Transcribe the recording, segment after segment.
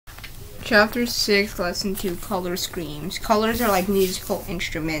Chapter 6, Lesson 2, Color Schemes. Colors are like musical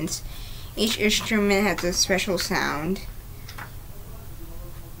instruments. Each instrument has a special sound.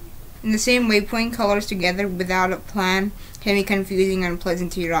 In the same way, putting colors together without a plan can be confusing and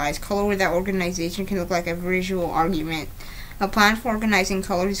unpleasant to your eyes. Color without organization can look like a visual argument. A plan for organizing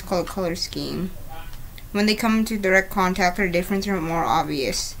colors is called a color scheme. When they come into direct contact, their differences are more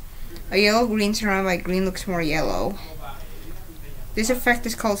obvious. A yellow-green surrounded by green looks more yellow. This effect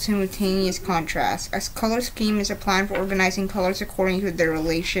is called simultaneous contrast. A color scheme is a plan for organizing colors according to their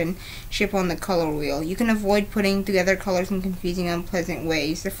relationship on the color wheel. You can avoid putting together colors in confusing and unpleasant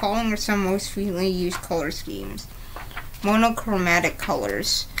ways. The following are some most frequently used color schemes. Monochromatic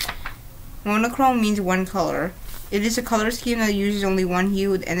colors. Monochrome means one color. It is a color scheme that uses only one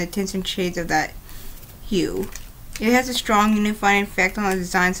hue and the tints and shades of that hue. It has a strong unifying effect on the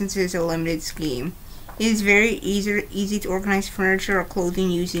design since it is a limited scheme. It is very easy to organize furniture or clothing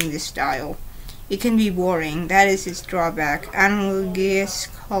using this style. It can be boring, that is its drawback. Analogous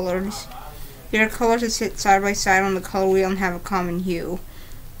colors. There are colors that sit side by side on the color wheel and have a common hue.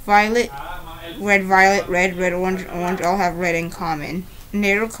 Violet, red, orange, all have red in common. A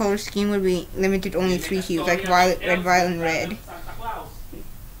narrow color scheme would be limited to only 3 hues, like violet, and red.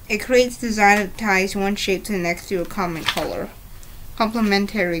 It creates design that ties one shape to the next through a common color.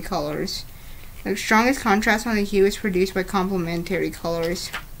 Complementary colors. The strongest contrast on the hue is produced by complementary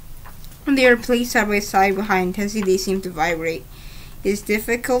colors. When they are placed side by side with high intensity, they seem to vibrate. It is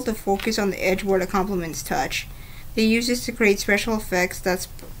difficult to focus on the edge where the complements touch. They use this to create special effects that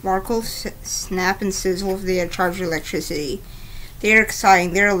sparkle, snap, and sizzle if they are charged with electricity. They are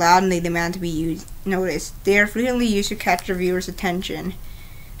exciting, they are loud, and they demand to be noticed. They are frequently used to catch the viewer's attention.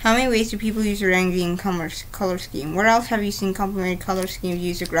 How many ways do people use a ranging color scheme? Where else have you seen complementary color schemes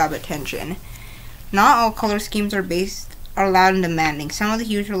used to grab attention? Not all color schemes are loud and demanding. Some of the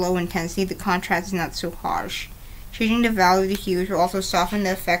hues are low intensity, the contrast is not so harsh. Changing the value of the hues will also soften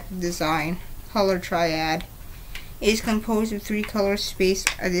the effect of design. Color triad. It is composed of 3 colors spaced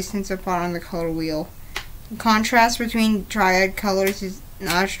a distance apart on the color wheel. The contrast between triad colors is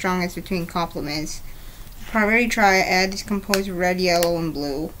not as strong as between complements. The primary triad is composed of red, yellow, and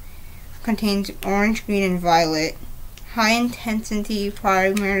blue. It contains orange, green, and violet. High intensity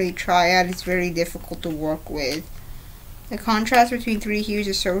primary triad is very difficult to work with. The contrast between 3 hues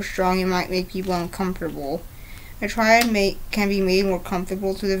is so strong it might make people uncomfortable. A triad can be made more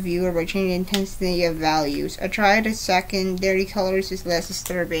comfortable to the viewer by changing the intensity of values. A triad of secondary colors is less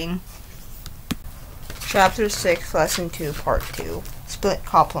disturbing. Chapter 6, Lesson 2, Part 2. Split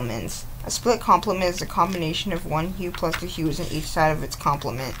complements. A split complement is a combination of one hue plus the hues on each side of its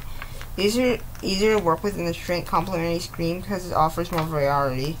complement. These are easier to work with in the straight complementary scheme because it offers more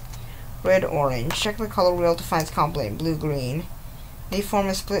variety. Red, orange. Check the color wheel to find its complement. Blue, green. They form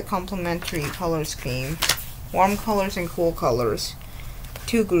a split complementary color scheme. Warm colors and cool colors.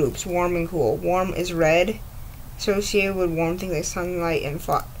 2 groups, warm and cool. Warm is red, associated with warm things like sunlight and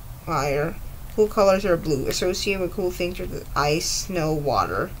fire. Cool colors are blue, associated with cool things like ice, snow,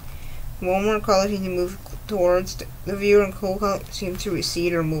 water. Warmer colors seem to move towards the viewer, and cool colors seem to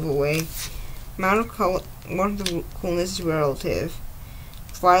recede or move away. Amount of coolness is relative.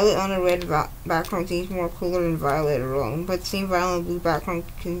 Violet on a red background seems more cooler than violet alone, but the same violet on a blue background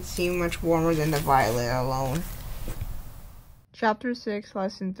can seem much warmer than the violet alone. Chapter 6,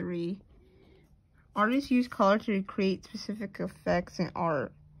 Lesson 3. Artists use color to create specific effects in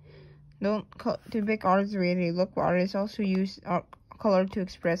art. Don't typical artists the way they look, but artists also use color to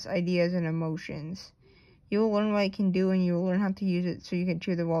express ideas and emotions. You will learn what it can do, and you will learn how to use it so you can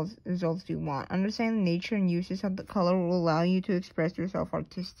achieve the results you want. Understanding the nature and uses of the color will allow you to express yourself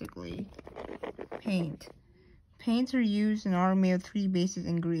artistically. Paint. Paints are used in art made of 3 basic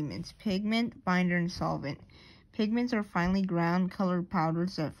ingredients: pigment, binder, and solvent. Pigments are finely ground colored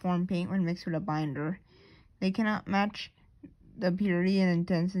powders that form paint when mixed with a binder. They cannot match the purity and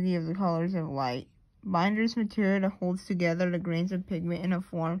intensity of the colors of light. Binder is material that holds together the grains of pigment in a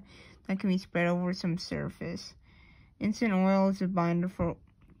form that can be spread over some surface. Instant oil is a binder for,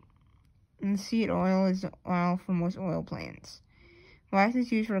 and seed oil is the oil for most oil plants. Wax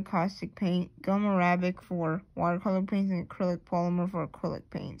is used for caustic paint, gum arabic for watercolor paints, and acrylic polymer for acrylic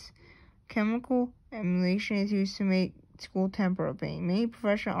paints. Chemical emulsion is used to make school tempera paint. Many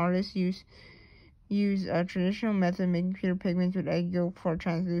professional artists use a traditional method of making pure pigments with egg yolk for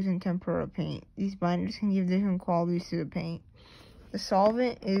translucent tempera paint. These binders can give different qualities to the paint. The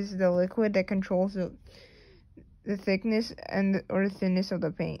solvent is the liquid that controls the thickness or thinness of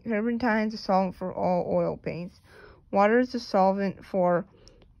the paint. Turpentine is the solvent for all oil paints. Water is the solvent for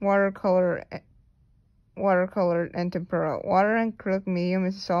watercolor watercolor, and tempera. Water and acrylic medium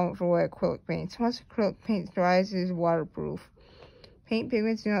is a solvent for wet acrylic paints. Once acrylic paint dries, it is waterproof. Paint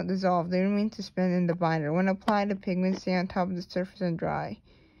pigments do not dissolve, they remain suspended in the binder. When applied, the pigments stay on top of the surface and dry.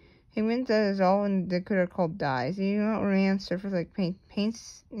 Pigments that dissolve in the liquid are called dyes. They do not remain on the surface like paint.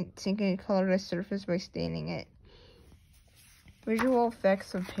 Paints sink in a colorless surface by staining it. Visual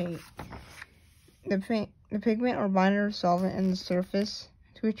effects of paint. The pigment or binder or solvent in the surface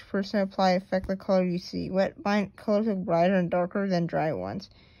to which person apply affect the color you see. Wet colors look brighter and darker than dry ones.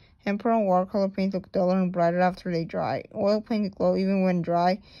 Tempera and watercolor paints look duller and brighter after they dry. Oil paints glow even when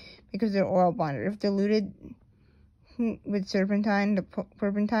dry because they're oil bonded. If diluted with turpentine, the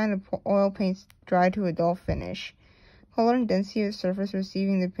oil paints dry to a dull finish. Color and density of the surface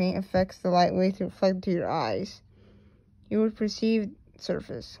receiving the paint affects the light waves reflected to your eyes. You would perceive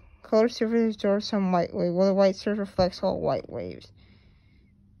surface. Colored surface absorbs some light wave, while the white surface reflects all white waves.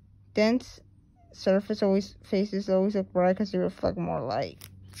 Dense surface faces always look bright because they reflect more light.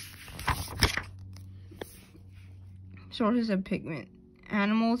 Sources of pigment.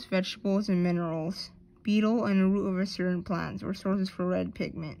 Animals, vegetables, and minerals. Beetle and the root of a certain plant are sources for red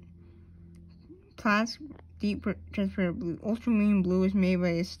pigment. Plants, deep transparent blue. Ultramarine blue is made by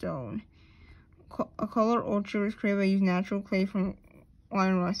a stone. A color orchard is created by using natural clay from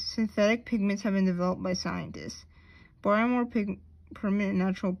wine rust. Synthetic pigments have been developed by scientists. Barium are permanent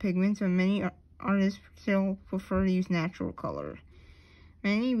natural pigments, but many artists still prefer to use natural color.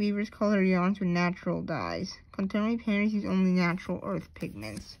 Many weavers color yarns with natural dyes. Contemporary painters use only natural earth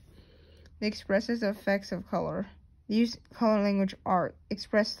pigments. The expresses effects of color. They use color language art,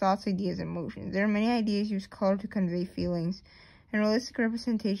 express thoughts, ideas, and emotions. There are many ideas use color to convey feelings, and realistic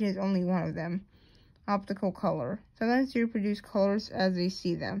representation is only one of them. Optical color. Sometimes they reproduce colors as they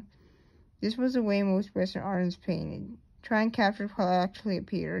see them. This was the way most Western artists painted. Try and capture how it actually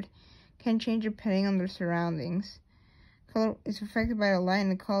appeared. Can change depending on their surroundings. Color is affected by the light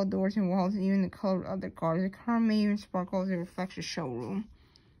and the color doors and walls, and even the color of other cars. The car may even sparkle as it reflects the showroom.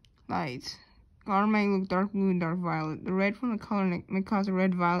 Lights. Color may look dark blue and dark violet. The red from the color may cause a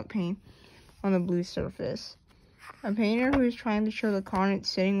red-violet paint on the blue surface. A painter who is trying to show the car in its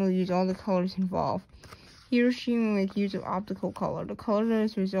setting will use all the colors involved. He or she will make use of optical color. The color that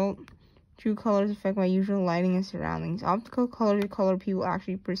is result true color is affected by usual lighting and surroundings. Optical color is the color people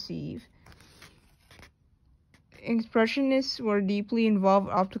actually perceive. Expressionists were deeply involved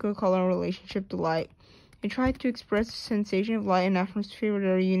with optical color in relationship to light. They tried to express the sensation of light and atmosphere with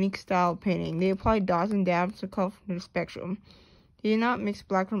their unique style of painting. They applied dots and dabs to color from the spectrum. They did not mix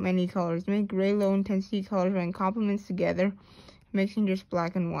black from any colors. They made gray low-intensity colors and complements together, mixing just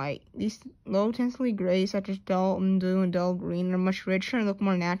black and white. These low-intensity grays, such as dull blue and dull green, are much richer and look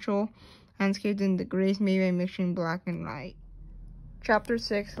more natural landscape than the grays made by mixing black and white. Chapter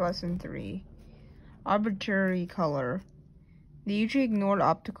 6, Lesson 3. Arbitrary color. They usually ignore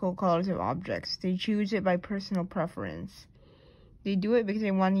optical colors of objects. They choose it by personal preference. They do it because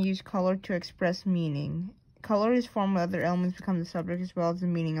they want to use color to express meaning. Color is formed when other elements become the subject as well as the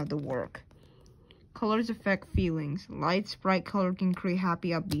meaning of the work. Colors affect feelings. Light, bright color can create happy,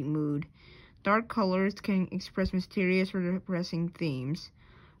 upbeat mood. Dark colors can express mysterious or depressing themes.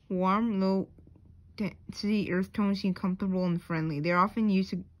 Warm, low-density earth tones seem comfortable and friendly. They are often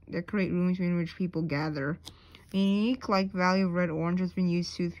used to decorate rooms in which people gather. A unique light value of red-orange has been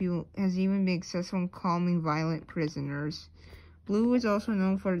used to soothe people, has even been successful in calming violent prisoners. Blue is also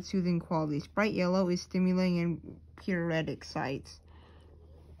known for its soothing qualities. Bright yellow is stimulating and puretic sights.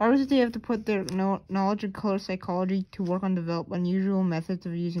 Artists have to put their knowledge of color psychology to work on develop unusual methods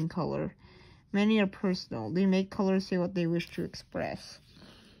of using color. Many are personal. They make colors say what they wish to express.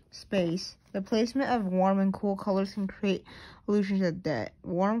 Space. The placement of warm and cool colors can create illusions of depth.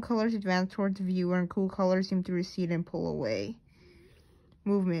 Warm colors advance towards the viewer, and cool colors seem to recede and pull away.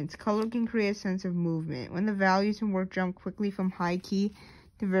 Movements. Color can create a sense of movement. When the values in work jump quickly from high key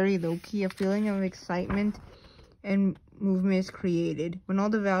to very low key, a feeling of excitement and movement is created. When all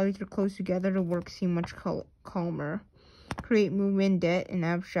the values are close together, the work seems much calmer. Create movement, depth, and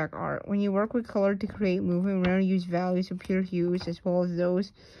abstract art. When you work with color to create movement, remember to use values of pure hues as well as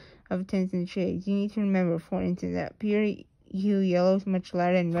those of tints and shades. You need to remember, for instance, that pure hue yellow is much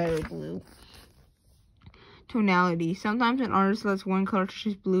lighter than red or blue. Tonality. Sometimes an artist lets one color such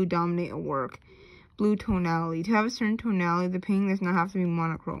as blue dominate a work. Blue tonality. To have a certain tonality, the painting does not have to be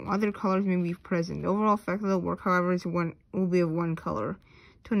monochrome. Other colors may be present. The overall effect of the work, however, will be of one color.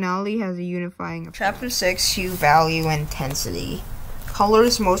 Tonality has a unifying effect. Chapter 6, Hue, Value, and Intensity. Color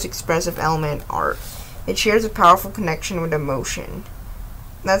is the most expressive element in art. It shares a powerful connection with emotion.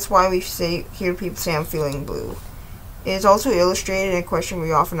 That's why we hear people say, I'm feeling blue. It is also illustrated in a question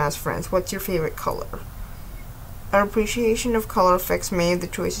we often ask friends, what's your favorite color? Our appreciation of color affects many of the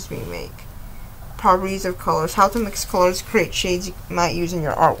choices we make. Properties of colors. How to mix colors to create shades you might use in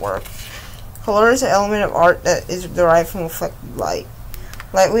your artwork. Color is an element of art that is derived from reflected light.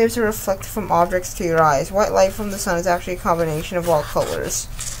 Light waves are reflected from objects to your eyes. White light from the sun is actually a combination of all colors.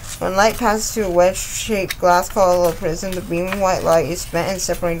 When light passes through a wedge-shaped glass color prism, the beam of white light is spent and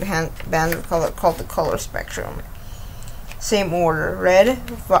separated into bands of color called the color spectrum. Same order: red,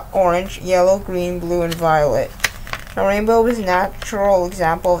 orange, yellow, green, blue, and violet. A rainbow is a natural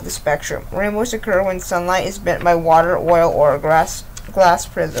example of the spectrum. Rainbows occur when sunlight is bent by water, oil, or a glass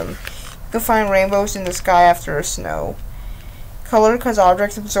prism. You can find rainbows in the sky after snow. Color because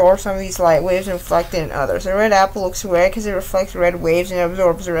objects absorb some of these light waves and reflect it in others. A red apple looks red because it reflects red waves and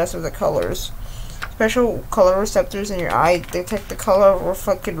absorbs the rest of the colors. Special color receptors in your eye detect the color of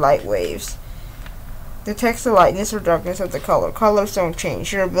reflected light waves. Detects the lightness or darkness of the color. Colors don't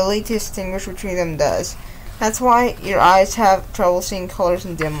change. Your ability to distinguish between them does. That's why your eyes have trouble seeing colors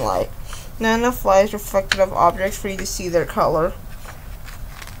in dim light. Not enough light is reflected off objects for you to see their color.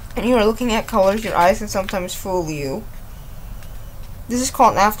 And you are looking at colors, your eyes can sometimes fool you. This is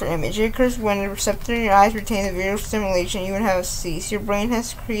called an afterimage. It occurs when the receptor in your eyes retain the visual stimulation you would have ceased. Your brain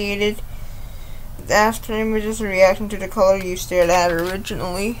has created the afterimage as a reaction to the color you stared at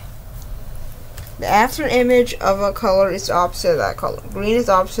originally. The afterimage of a color is opposite of that color. Green is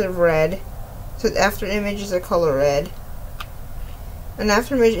opposite of red, so the afterimage is the color red. An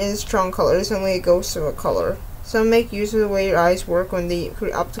afterimage is a strong color. It is only a ghost of a color. Some make use of the way your eyes work when they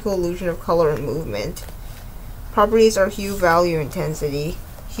create optical illusion of color and movement. Properties are hue, value, intensity.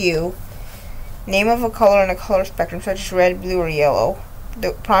 Hue. Name of a color in a color spectrum such as red, blue, or yellow.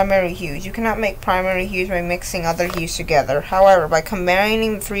 The primary hues. You cannot make primary hues by mixing other hues together. However, by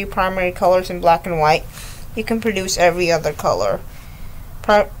combining the three primary colors in black and white, you can produce every other color.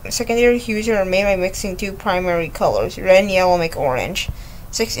 Secondary hues are made by mixing two primary colors. Red and yellow make orange.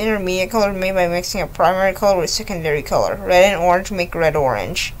 6 intermediate colors made by mixing a primary color with secondary color. Red and orange make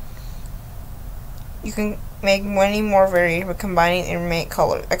red-orange. You can make many more variations by combining intermediate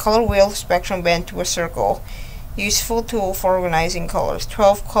colors. A color wheel spectrum bent to a circle. Useful tool for organizing colors.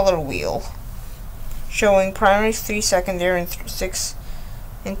 12 color wheel. Showing primary, 3 secondary, and 6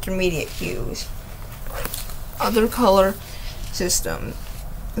 intermediate hues. Other color system.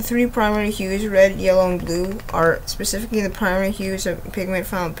 The 3 primary hues, red, yellow, and blue, are specifically the primary hues of pigment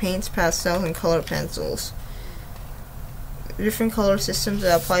found in paints, pastels, and color pencils. Different color systems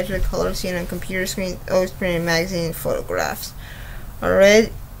that apply to the colors seen on computer screens, always printed in magazines and photographs, are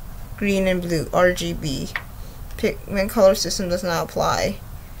red, green, and blue, RGB. Pigment color system does not apply.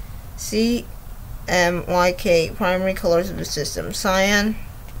 CMYK, primary colors of the system: cyan,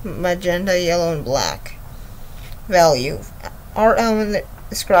 magenta, yellow, and black. Value. Art element that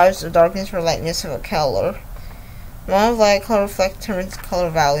describes the darkness or lightness of a color. Amount of light color reflects determines the color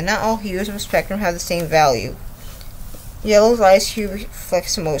value. Not all hues of a spectrum have the same value. Yellow's lightest hue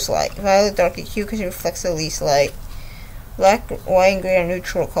reflects the most light. Violet darkest hue because it reflects the least light. Black, white, and gray are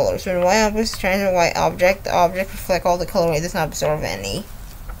neutral colors. When a white object shines a white object, the object reflects all the color and does not absorb any.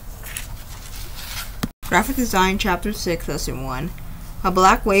 Graphic Design, Chapter 6, Lesson 1. A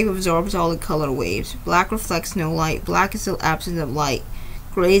black wave absorbs all the color waves. Black reflects no light. Black is the absence of light.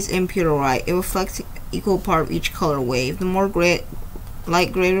 Gray is impure light. It reflects equal part of each color wave. The more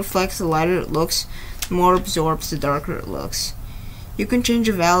light gray reflects, the lighter it looks. The more it absorbs, the darker it looks. You can change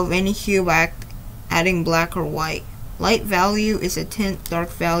the value of any hue by adding black or white. Light value is a tint, dark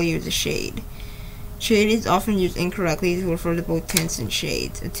value is a shade. Shade is often used incorrectly to refer to both tints and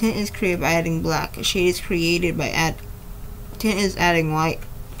shades. A tint is created by adding black. A shade is created by tint is adding white.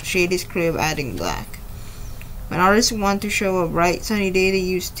 Shade is created by adding black. When artists want to show a bright sunny day, they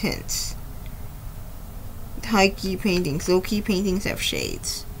use tints. High-key paintings. Low-key paintings have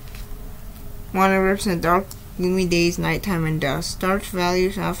shades. Want to represent dark, gloomy days, nighttime, and dusk. Dark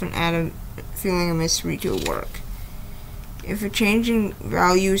values often add a feeling of mystery to a work. If a change in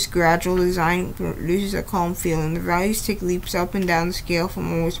values gradual, design produces a calm feeling. The values take leaps up and down the scale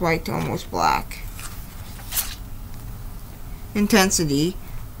from almost white to almost black. Intensity.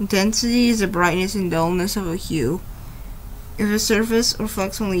 Intensity is the brightness and dullness of a hue. If a surface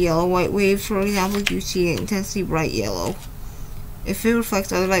reflects only yellow white waves, for example, you see an intensely bright yellow. If it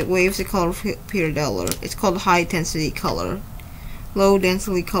reflects other light waves, the color will appear duller. It's called high intensity color. Low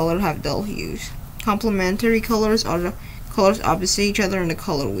density color have dull hues. Complementary colors are the colors opposite each other in the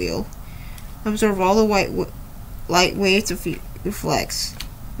color wheel. Observe all the light waves it reflects.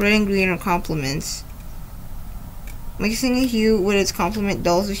 Red and green are complements. Mixing a hue with its complement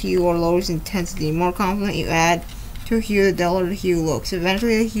dulls the hue or lowers intensity. The more complement you add to a hue, the duller the hue looks.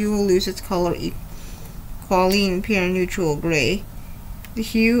 Eventually, the hue will lose its color quality and appear neutral gray. The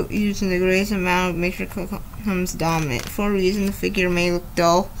hue used in the greatest amount of mixture becomes dominant. For a reason, the figure may look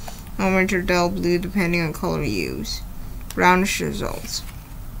dull orange or dull blue depending on color used. Brownish results.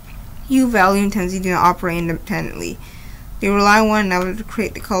 Hue, value, and intensity do not operate independently. They rely on one another to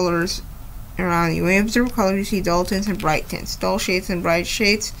create the colors around you. When you observe colors, you see dull tints and bright tints, dull shades and bright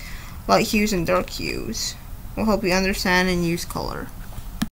shades, light hues and dark hues. Will help you understand and use color.